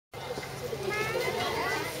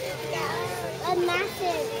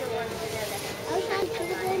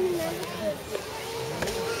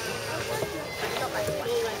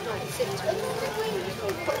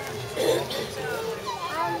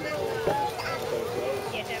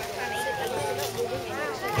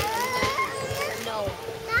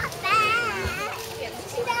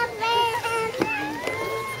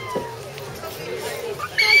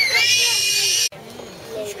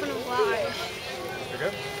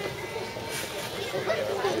Somebody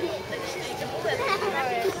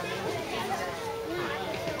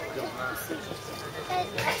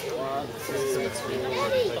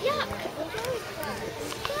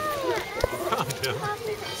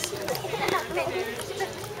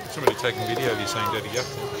taking video of you saying dirty yuck.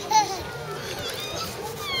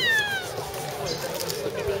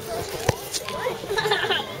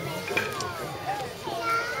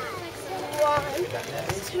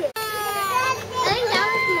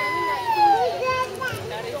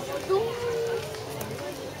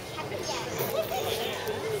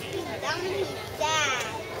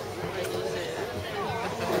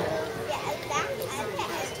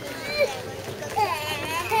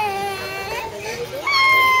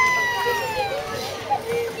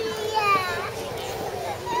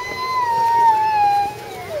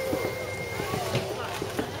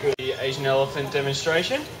 Asian elephant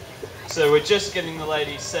demonstration. So we're just getting the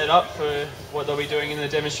ladies set up for what they'll be doing in the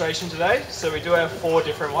demonstration today. So we do have 4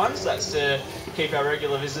 different ones. That's to keep our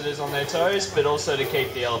regular visitors on their toes, but also to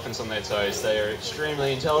keep the elephants on their toes. They are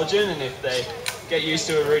extremely intelligent, and if they get used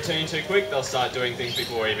to a routine too quick, they'll start doing things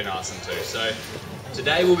before we even ask them to. So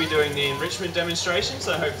today we'll be doing the enrichment demonstration,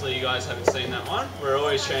 so hopefully you guys haven't seen that one. We're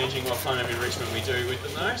always changing what kind of enrichment we do with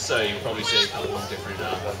them though, so you'll probably see a couple of different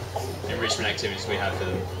enrichment activities we have for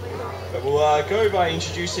them. But we'll go by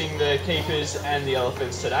introducing the keepers and the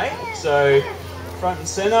elephants today. So front and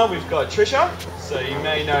centre we've got Trisha, so you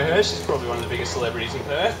may know her, she's probably one of the biggest celebrities in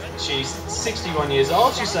Perth. She's 61 years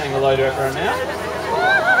old, she's saying hello to everyone now.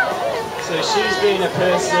 So she's been at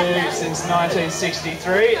Perth Zoo since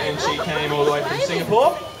 1963 and she came all the way from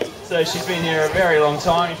Singapore. So she's been here a very long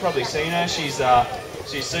time, you've probably seen her. She's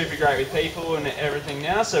super great with people and everything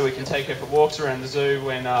now, so we can take her for walks around the zoo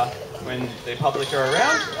when the public are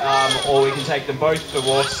around, or we can take them both for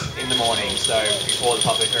walks in the morning, so before the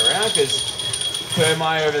public are around, because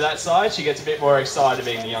Permai over that side, she gets a bit more excited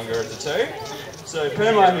being the younger of the two. So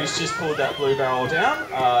Permai, who's just pulled that blue barrel down,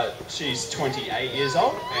 she's 28 years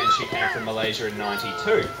old and she came from Malaysia in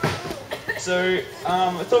 '92. So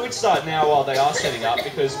I thought we'd start now while they are setting up,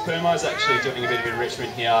 because Permai's actually doing a bit of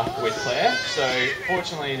enrichment here with Claire. So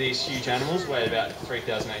fortunately these huge animals weigh about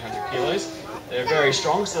 3,800 kilos. They're very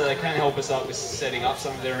strong, so they can help us out with setting up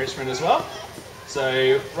some of their enrichment as well.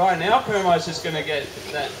 So right now Permai's just going to get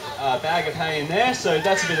that bag of hay in there, so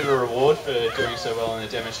that's a bit of a reward for doing so well in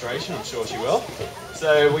the demonstration, I'm sure she will.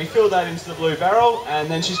 So we fill that into the blue barrel, and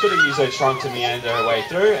then she's got to use her trunk to meander her way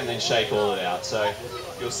through and then shake all of it out. So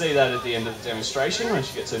you'll see that at the end of the demonstration when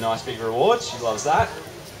she gets her nice big reward. She loves that.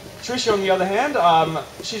 Trisha, on the other hand,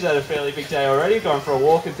 she's had a fairly big day already, going for a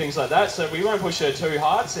walk and things like that, so we won't push her too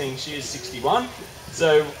hard, seeing she is 61.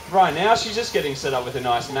 So right now she's just getting set up with a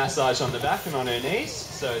nice massage on the back and on her knees.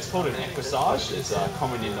 So it's called an equissage. It's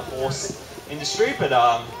common in the horse industry, but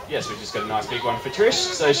yes, we've just got a nice big one for Trish.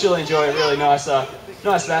 So she'll enjoy a really nice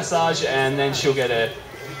massage, and then she'll get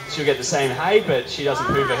the same hay, but she doesn't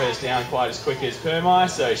hoover hers down quite as quick as Permai,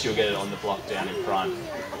 so she'll get it on the block down in front.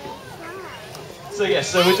 So yes,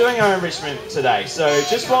 so we're doing our enrichment today. So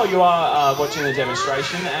just while you are watching the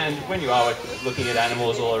demonstration, and when you are looking at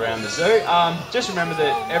animals all around the zoo, just remember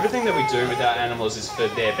that everything that we do with our animals is for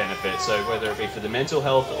their benefit. So whether it be for the mental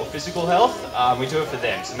health or physical health, we do it for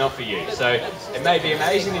them, so not for you. So it may be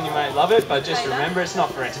amazing and you may love it, but just remember it's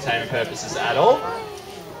not for entertainment purposes at all.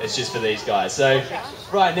 It's just for these guys. So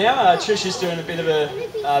right now, Trish is doing a bit of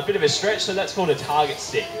a stretch, so that's called a target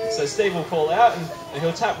stick. So Steve will call out and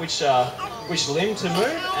he'll tap which limb to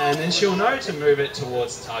move, and then she'll know to move it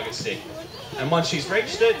towards the target stick. And once she's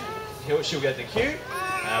reached it, she'll get the cue,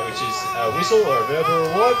 which is a whistle or a verbal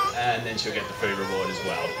reward, and then she'll get the food reward as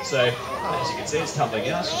well. So as you can see, it's tumbling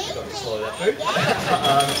out. She's forgotten to swallow that food.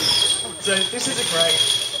 So this is a great.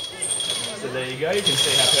 So there you go, you can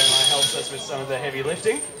see how Permai helps us with some of the heavy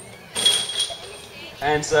lifting.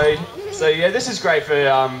 And so yeah, this is great for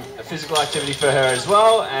a physical activity for her as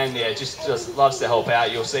well, and yeah, just loves to help out.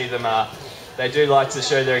 You'll see them, they do like to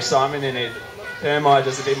show their excitement, and Permai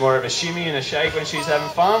does a bit more of a shimmy and a shake when she's having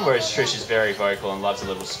fun, whereas Trish is very vocal and loves a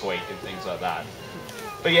little squeak and things like that.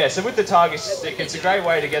 But yeah, so with the target stick, it's a great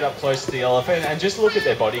way to get up close to the elephant and just look at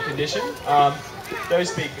their body condition.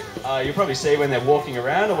 Those big, you'll probably see when they're walking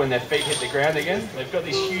around or when their feet hit the ground again, they've got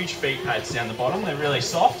these huge feet pads down the bottom. They're really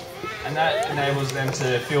soft, and that enables them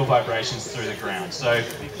to feel vibrations through the ground. So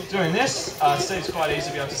doing this, Steve's quite easy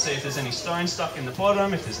to be able to see if there's any stones stuck in the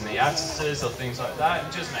bottom, if there's any abscesses or things like that,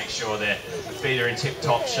 and just make sure their feet are in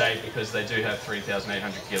tip-top shape, because they do have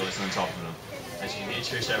 3,800 kilos on top of them. As you can hear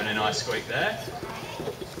Trish having a nice squeak there.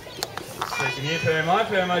 So you can hear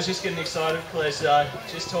Permai's just getting excited. Claire's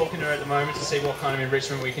just talking to her at the moment to see what kind of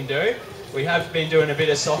enrichment we can do. We have been doing a bit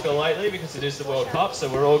of soccer lately because it is the World Cup, so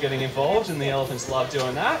we're all getting involved and the elephants love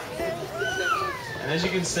doing that. And as you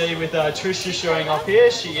can see with Trish just showing off here,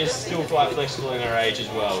 she is still quite flexible in her age as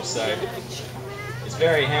well. So it's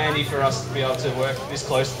very handy for us to be able to work this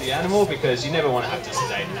close to the animal because you never want to have to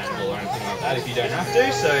sedate an animal or anything like that if you don't have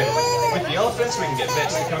to. So with the elephants, we can get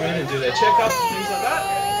vets to come in and do their checkups and things like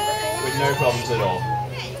that with no problems at all.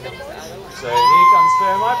 So here comes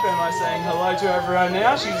Permai. Permai saying hello to everyone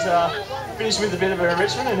now. She's finished with a bit of her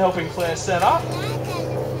enrichment and helping Claire set up.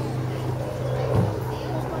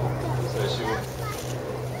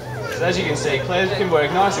 So as you can see, Claire can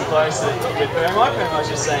work nice and close with Permai. Permai's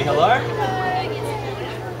just saying hello.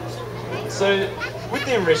 So with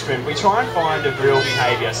the enrichment, we try and find a real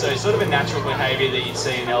behaviour. So sort of a natural behaviour that you'd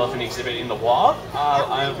see an elephant exhibit in the wild.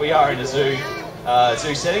 We are in a zoo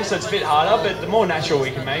setting, so it's a bit harder, but the more natural we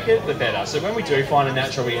can make it, the better. So when we do find a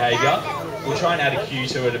natural behaviour, we'll try and add a cue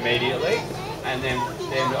to it immediately, and then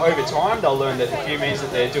over time they'll learn that the cue means that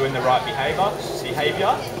they're doing the right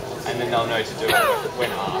behaviour, and then they'll know to do it when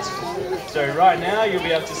asked. So right now you'll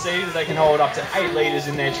be able to see that they can hold up to 8 litres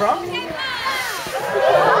in their trunk.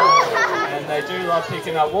 And they do love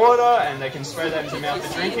picking up water, and they can spray that into their mouth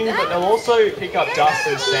for drinking, but they'll also pick up dust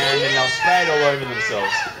and sand and they'll spray it all over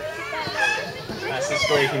themselves. That's the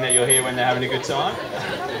squeaking that you'll hear when they're having a good time.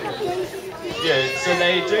 Yeah, so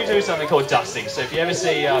they do something called dusting. So if you ever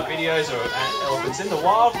see videos of elephants in the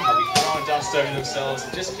wild, they'll be throwing dust over themselves.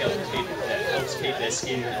 It just helps keep their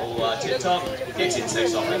skin all tip-top, gets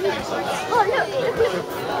insects off and things like that.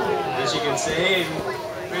 As you can see,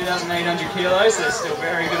 3,800 kilos, they're still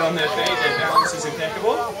very good on their feet. Their balance is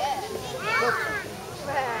impeccable.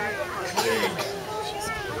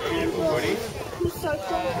 Beautiful body.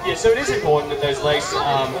 Yeah, so it is important that those legs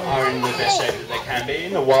are in the best shape that they can be.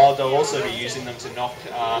 In the wild, they'll also be using them to knock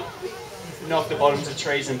the bottoms of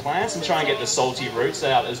trees and plants and try and get the salty roots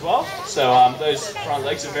out as well. So those front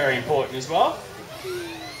legs are very important as well.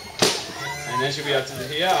 And as you'll be able to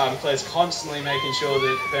hear, Claire's constantly making sure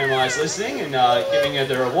that Permai is listening and giving her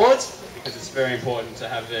the rewards, because it's very important to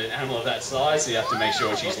have an animal of that size, so you have to make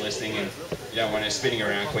sure she's listening and you don't want her spinning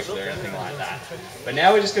around quickly or anything like that. But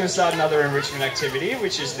now we're just going to start another enrichment activity,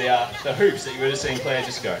 which is the hoops that you would have seen Claire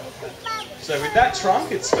just go. So with that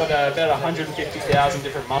trunk, it's got about 150,000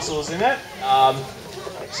 different muscles in it.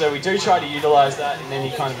 So we do try to utilise that in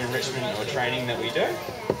any kind of enrichment or training that we do.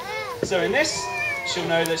 So in this, she'll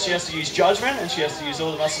know that she has to use judgment and she has to use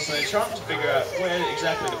all the muscles in the trunk to figure out where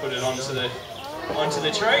exactly to put it onto the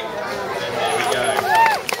tree. And there we go.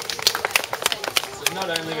 So not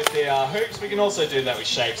only with the hoops, we can also do that with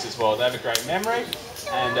shapes as well. They have a great memory.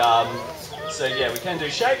 And so yeah, we can do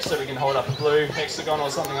shapes, so we can hold up a blue hexagon or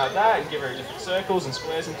something like that and give her different circles and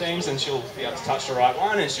squares and things, and she'll be able to touch the right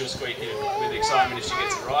one and she'll squeak with excitement if she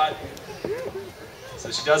gets it right. So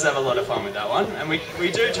she does have a lot of fun with that one, and we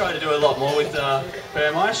do try to do a lot more with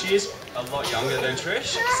Permai. She is a lot younger than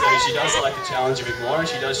Trish, so she does like the challenge a bit more, and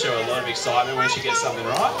she does show a lot of excitement when she gets something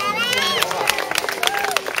right.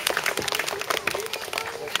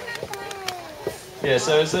 Yeah,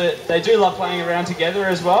 so they do love playing around together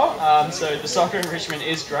as well, so the soccer enrichment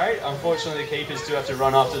is great. Unfortunately, the keepers do have to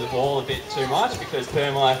run after the ball a bit too much because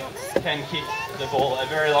Permai can kick the ball a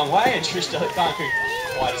very long way, and Trish can't kick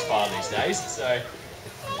quite as far these days. So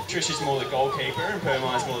Trish is more the goalkeeper and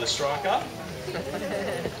Permai is more the striker.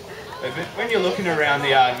 But when you're looking around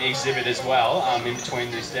the exhibit as well, in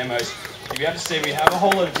between these demos, you'll be able to see we have a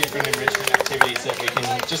whole lot of different enrichment activities that we can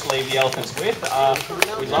just leave the elephants with.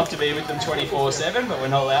 We'd love to be with them 24/7, but we're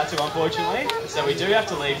not allowed to, unfortunately. So we do have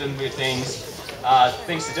to leave them with things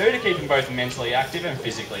to do to keep them both mentally active and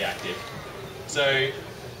physically active. So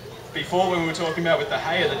before, when we were talking about with the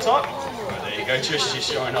hay at the top, oh, there you go, Trish, she's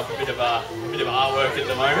showing off a bit of artwork at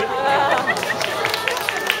the moment.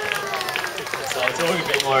 So I'll talk a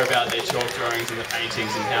bit more about their chalk drawings and the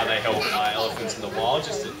paintings and how they help elephants in the wild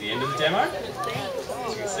just at the end of the demo. As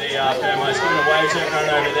you can see, Permai's giving a wave to everyone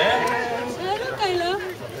over there.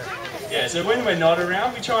 Yeah, so when we're not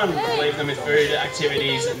around, we try and leave them with food,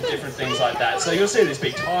 activities and different things like that. So you'll see these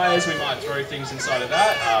big tyres, we might throw things inside of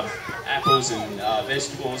that, apples and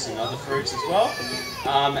vegetables and other fruits as well.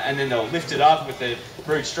 And then they'll lift it up with the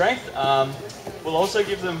brute strength. We'll also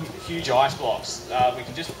give them huge ice blocks. We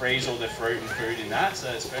can just freeze all the fruit and food in that, so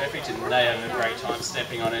it's perfect, and they have a great time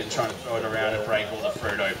stepping on it and trying to throw it around and break all the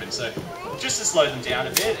fruit open. So just to slow them down a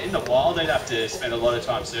bit, in the wild they'd have to spend a lot of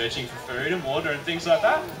time searching for food and water and things like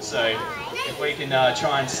that. So if we can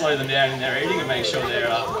try and slow them down in their eating and make sure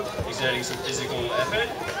they're exerting some physical effort,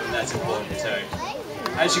 then that's important too.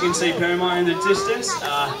 As you can see Permai in the distance,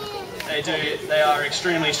 they are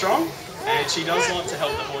extremely strong. And she does like to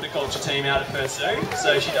help the horticulture team out at Perth Zoo.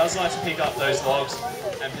 So she does like to pick up those logs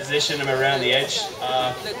and position them around the edge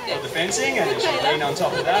of the fencing, and then she'll lean on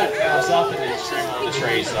top of that, bounce up, and then trim all the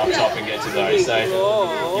trees up top and get to those. So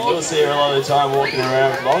you will see her a lot of the time walking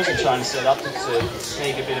around with logs and trying to set up to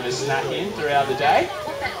sneak a bit of a snack in throughout the day.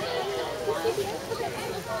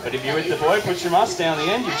 But if you're with the boy, push your must down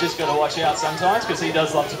the end, you've just got to watch out sometimes, because he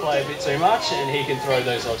does love to play a bit too much and he can throw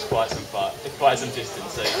those logs quite some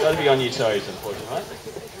distance. So you've got to be on your toes, unfortunately.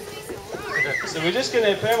 So we're just going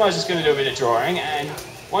to, Permai's just going to do a bit of drawing, and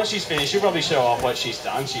once she's finished, she'll probably show off what she's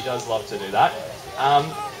done. She does love to do that.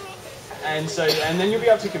 And then you'll be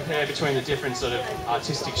able to compare between the different sort of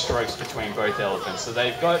artistic strokes between both elephants. So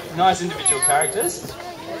they've got nice individual characters,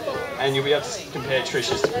 and you'll be able to compare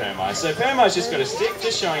Trish's to Permai. So Permai's just got a stick,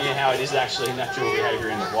 just showing you how it is actually natural behaviour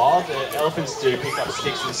in the wild. The elephants do pick up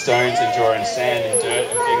sticks and stones and draw in sand and dirt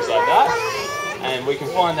and things like that. And we can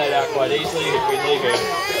find that out quite easily. If we leave a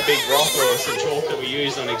big rock or some chalk that we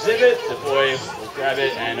use on exhibit, the boy will grab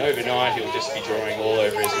it, and overnight he'll just be drawing all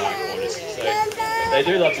over his hindquarters. So they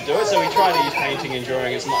do love to do it, so we try to use painting and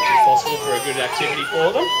drawing as much as possible for a good activity for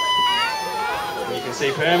them. And you can see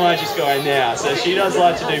Permai just going now. So she does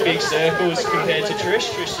like to do big circles compared to Trish.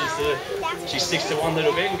 Trish she sticks to one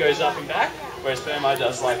little bit and goes up and back, whereas Permai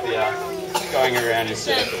does like the going around in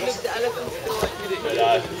circles.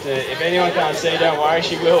 But if anyone can't see, don't worry,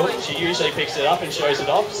 she will. She usually picks it up and shows it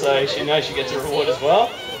off, so she knows she gets a reward as well.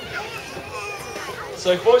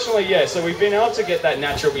 So fortunately, yeah, so we've been able to get that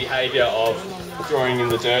natural behaviour of drawing in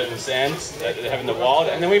the dirt and sand that they have in the wild,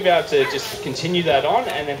 and then we've been able to just continue that on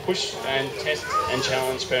and then push and test and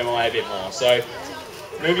challenge Permai a bit more. So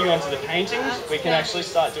moving on to the paintings, we can actually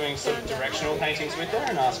start doing some directional paintings with her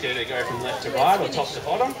and ask her to go from left to right or top to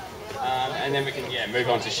bottom. And then we can move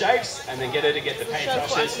on to shapes, and then get her to get the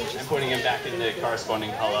paintbrushes and putting them back in the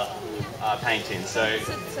corresponding colour painting. So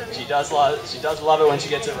she does love it when she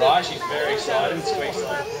gets it right. She's very excited and squeaks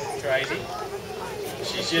like crazy.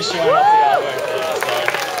 She's just showing off the artwork there.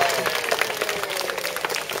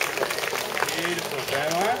 So beautiful,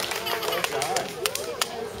 Permai. Well done.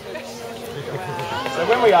 So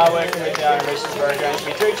when we are working with our enrichment programs,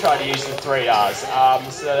 we do try to use the 3 R's.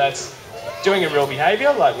 So that's doing a real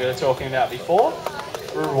behaviour, like we were talking about before,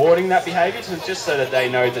 rewarding that behaviour just so that they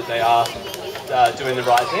know that they are doing the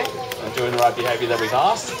right thing and doing the right behaviour that we've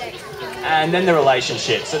asked. And then the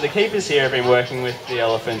relationship. So the keepers here have been working with the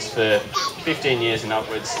elephants for 15 years and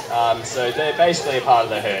upwards, so they're basically a part of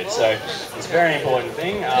the herd. So it's a very important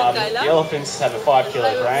thing. The elephants have a 5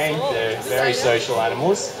 kilo brain, they're very social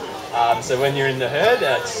animals. So when you're in the herd,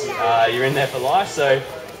 you're in there for life. So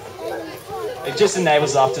it just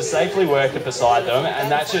enables us to safely work beside them,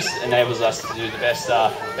 and that just enables us to do the best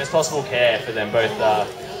possible care for them, both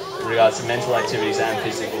in regards to mental activities and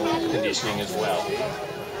physical conditioning as well.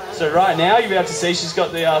 So right now you'll be able to see she's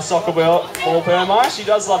got the soccer ball Permai. She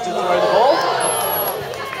does love to throw the ball.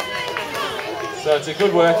 So it's a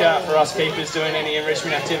good workout for us keepers doing any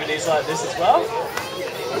enrichment activities like this as well.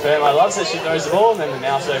 Permai loves it, she throws the ball, and then the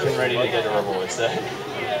mouth's open ready to get a reward. So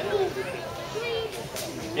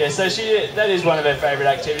yeah, so that is one of her favourite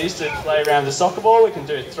activities, to play around the soccer ball. We can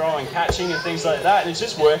do throwing, catching and things like that, and it's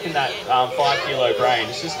just working that 5 kilo brain.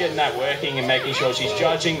 It's just getting that working and making sure she's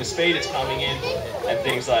judging the speed it's coming in and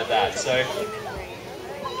things like that. So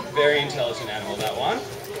very intelligent animal, that one.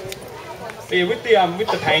 But yeah, with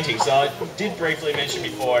the painting, so I did briefly mention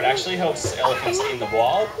before, it actually helps elephants in the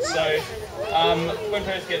wild. So when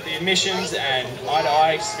Perth get the admissions and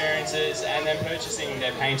eye-to-eye experiences, and then purchasing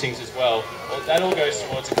their paintings as well, that all goes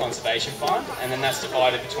towards a conservation fund, and then that's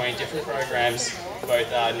divided between different programs,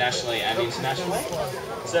 both nationally and internationally.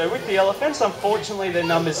 So with the elephants, unfortunately their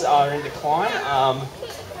numbers are in decline.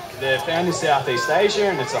 They're found in Southeast Asia,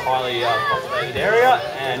 and it's a highly populated area,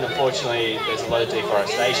 and unfortunately there's a lot of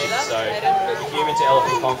deforestation, so the human to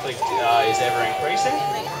elephant conflict is ever increasing.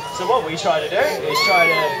 So what we try to do is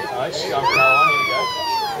just jump from that one, here we go.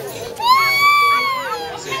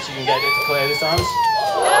 See if you can get it to clear this time.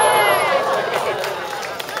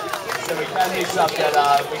 So we can mix up that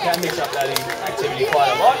activity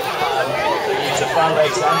quite a lot. We use the front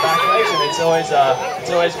legs and back legs, and it's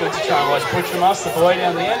always good to try and watch Push from us, the boy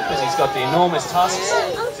down the end, because he's got the enormous tusks.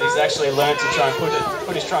 So he's actually learned to try and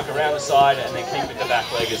put his trunk around the side and then keep with the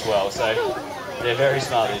back leg as well. So they're very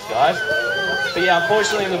smart, these guys. But yeah,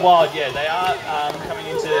 unfortunately in the wild, yeah, they are coming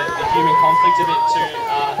into the human conflict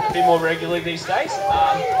a bit more regularly these days.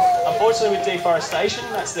 Unfortunately with deforestation,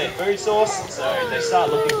 that's their food source, so they start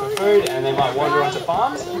looking for food and they might wander onto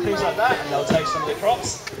farms and things like that, and they'll take some of the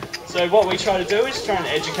crops. So what we try to do is try and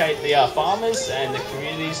educate the farmers and the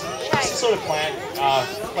communities to sort of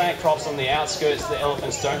plant crops on the outskirts that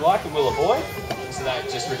elephants don't like and will avoid. So that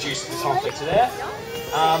just reduces the conflict there.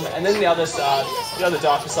 And then the other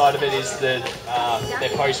darker side of it is their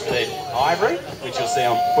poached for their ivory, which you'll see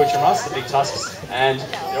on butcher musk, the big tusks, and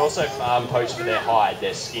they're also poached for their hide,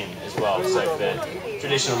 their skin as well. So for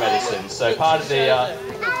traditional medicine. So part of the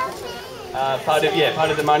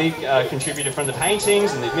money contributed from the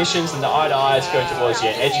paintings and the admissions and the eye-to-eyes go towards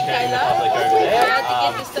educating the public over there. To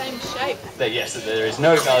get the same shape. That there is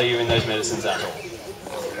no value in those medicines at all.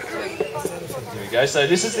 Here we go. So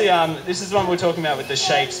this is the one we were talking about with the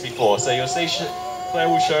shapes before. So you'll see Claire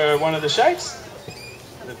will show one of the shapes.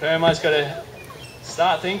 The perma's got to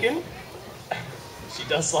start thinking. She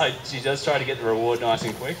does try to get the reward nice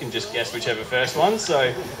and quick and just guess whichever first one.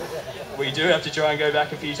 So we do have to try and go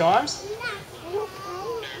back a few times.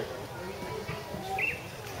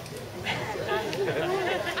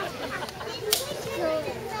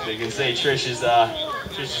 So you can see Trish is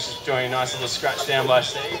doing a nice little scratch down by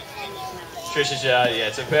Steve. Trish is,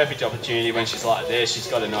 it's a perfect opportunity when she's like this. She's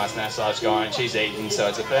got a nice massage going, she's eating, so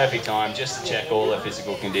it's a perfect time just to check all her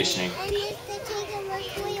physical conditioning.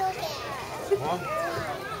 Alright,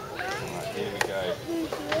 here we go.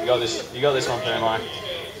 You got this one, Permai.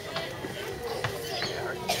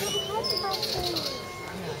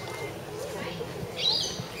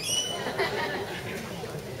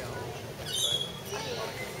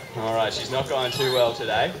 Alright, she's not going too well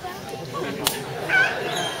today.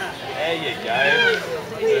 There you go.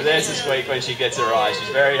 So there's the squeak when she gets her eye. She's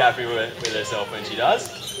very happy with herself when she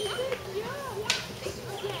does.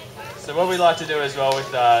 So what we like to do as well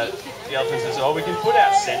with the elephants as well, we can put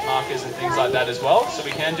out scent markers and things like that as well. So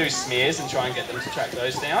we can do smears and try and get them to track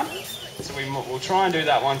those down. So we'll try and do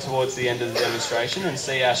that one towards the end of the demonstration and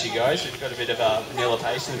see how she goes. We've got a bit of vanilla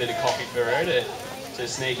paste and a bit of coffee for her to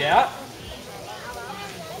sneak out.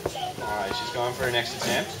 Alright, she's going for her next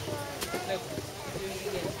attempt.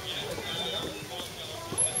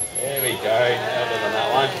 There we go, better than that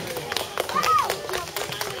one.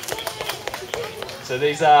 So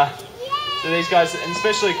these guys, and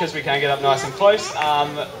especially because we can't get up nice and close,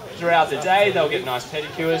 throughout the day they'll get nice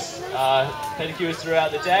pedicures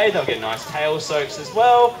throughout the day. They'll get nice tail soaks as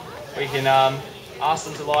well. We can ask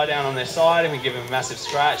them to lie down on their side and we give them a massive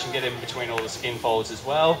scratch and get in between all the skin folds as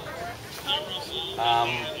well.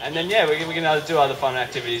 And then we can do other fun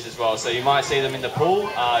activities as well. So you might see them in the pool,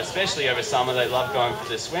 especially over summer. They love going for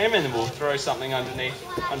the swim, and then we'll throw something under the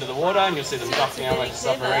water, and you'll see them duck down like a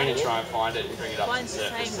submarine and try and find it and bring it up to the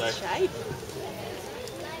surface. So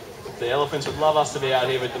the elephants would love us to be out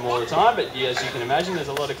here with them all the time, but as you can imagine, there's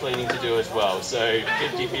a lot of cleaning to do as well. So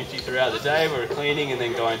 50-50 throughout the day, we're cleaning and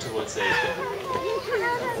then going towards these.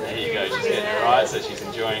 There you go, she's getting it right, so she's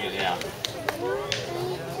enjoying it now.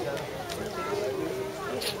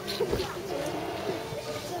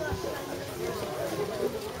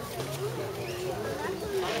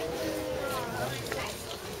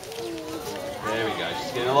 There we go,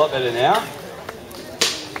 she's getting a lot better now.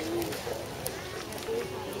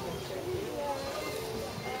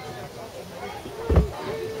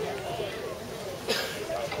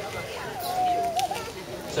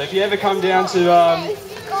 So if you ever come down to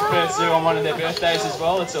Perth Zoo on one of their birthdays as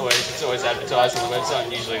well, it's always advertised on the website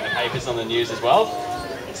and usually in the papers on the news as well.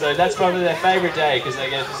 So that's probably their favourite day because they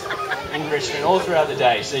get enrichment all throughout the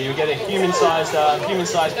day. So you'll get a human-sized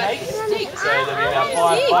cake. So there'll be about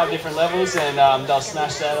five different levels, and they'll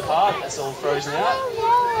smash that apart. That's all frozen out.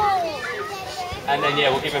 And then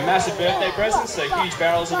we'll give them massive birthday presents. So huge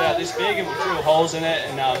barrels about this big, and we'll drill holes in it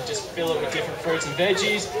and just fill it with different fruits and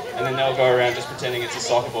veggies. And then they'll go around just pretending it's a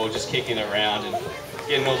soccer ball, just kicking it around and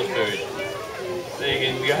getting all the food. There you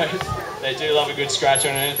can go. They do love a good scratch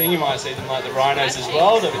on anything. You might see them like the rhinos as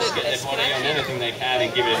well. They'll just get their body on anything they can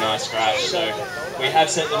and give it a nice scratch. So we have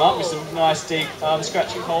set them up with some nice deep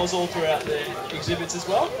scratching holes all throughout the exhibits as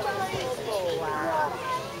well.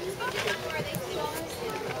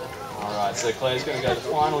 Alright, so Claire's going to go to the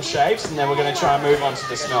final shapes and then we're going to try and move on to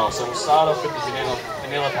the smell. So we'll start off with the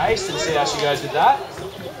vanilla paste and see how she goes with that.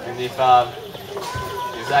 And if that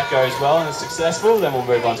goes well and is successful, then we'll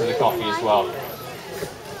move on to the coffee as well.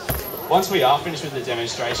 Once we are finished with the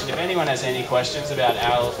demonstration, if anyone has any questions about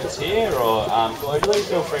our elephants here or globally,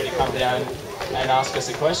 feel free to come down and ask us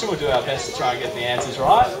a question. We'll do our best to try and get the answers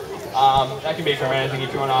right. That can be from anything.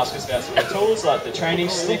 If you want to ask us about some of the tools, like the training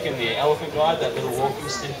stick and the elephant guide, that little walking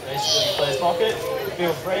stick basically in Claire's pocket,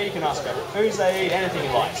 feel free. You can ask about the foods they eat, anything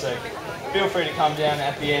you like. So feel free to come down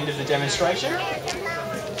at the end of the demonstration.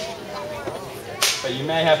 But you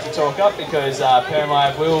may have to talk up because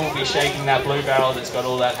Permai will be shaking that blue barrel that's got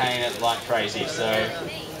all that hay in it like crazy. So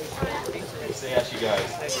we'll see how she goes.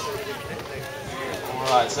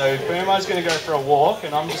 Alright, so Permai's going to go for a walk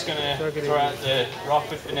and I'm just going to throw out the rock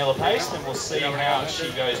with vanilla paste and we'll see how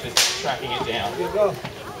she goes with tracking it down. You go.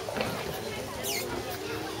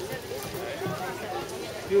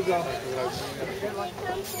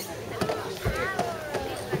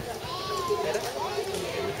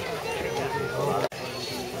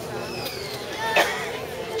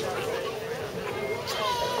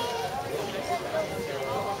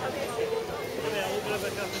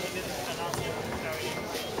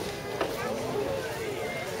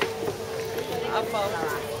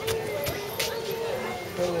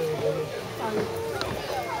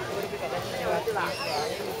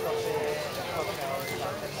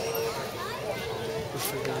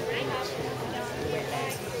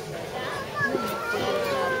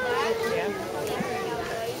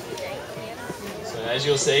 So as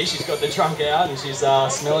you'll see, she's got the trunk out and she's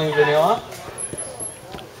smelling vanilla.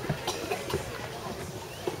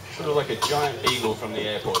 Sort of like a giant beagle from the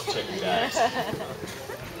airport checking bags.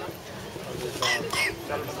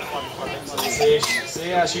 See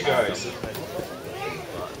how she goes.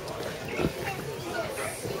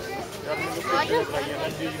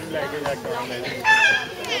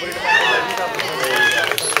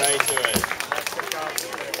 Straight to it.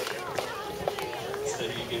 So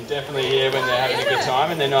you can definitely hear when they're having a good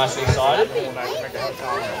time and they're nice and excited.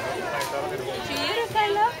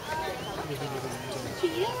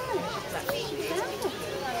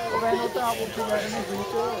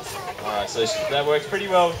 Alright, so that works pretty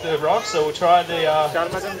well with the rock, so we'll try the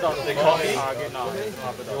coffee.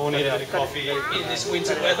 We all need a bit of coffee in this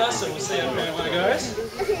winter weather, so we'll see how it goes.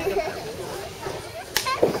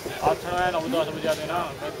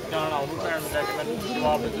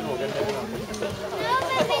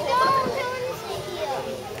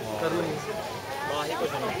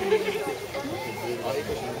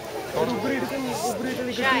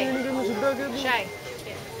 Shay,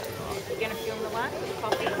 you're going to film the one?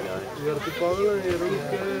 Coffee? यार तू पागल है यार रुक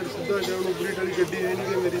के सीधा जाऊँ ऊपरी वाली गड्डी है नहीं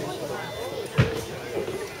कि मेरी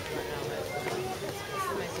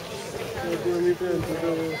तो नहीं पे तो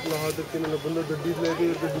लाहौर के ना बंदा गड्डी लेके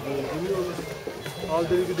गड्डी बोल नहीं होगा आज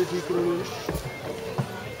देरी की ठीक करो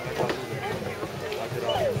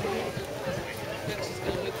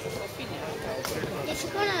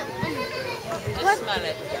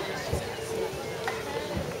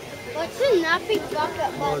What's the nappy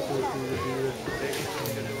bucket bottle?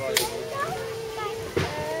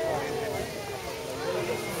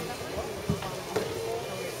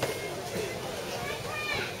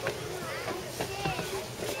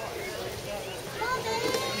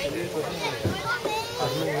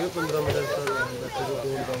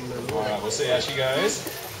 Alright, we'll see how she goes.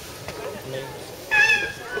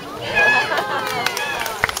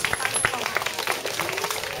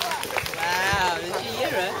 Wow, did you hear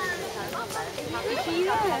it? Did you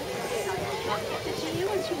hear it? Did you hear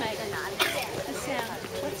what you made? The sound.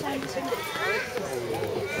 What sound did you make?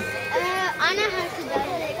 I know how to do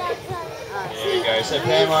it. There you go. So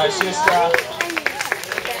Pamela, it's just to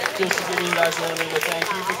give you guys a little bit of a thank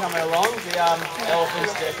you for coming along. The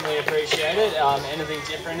elephants definitely appreciate it. Anything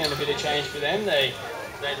different and a bit of change for them, they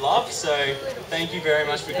love. So thank you very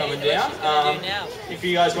much for coming down. If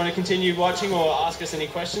you guys want to continue watching or ask us any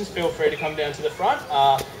questions, feel free to come down to the front.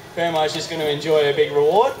 Pamela is just going to enjoy a big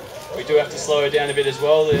reward. We do have to slow her down a bit as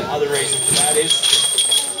well. The other reason for that is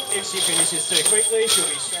if she finishes too quickly, she'll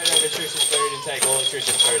be straight over Trish's food and take all of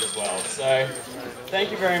Trish's food as well. So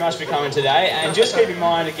thank you very much for coming today. And just keep in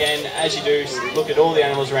mind, again, as you do look at all the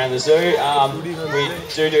animals around the zoo, we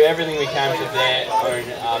do everything we can for their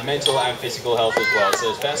own mental and physical health as well.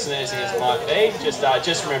 So as fascinating as it might be,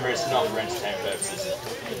 just remember it's not for entertainment purposes.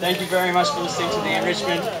 Thank you very much for listening to the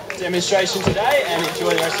enrichment demonstration today and enjoy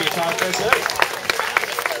the rest of your time, Perth Zoo.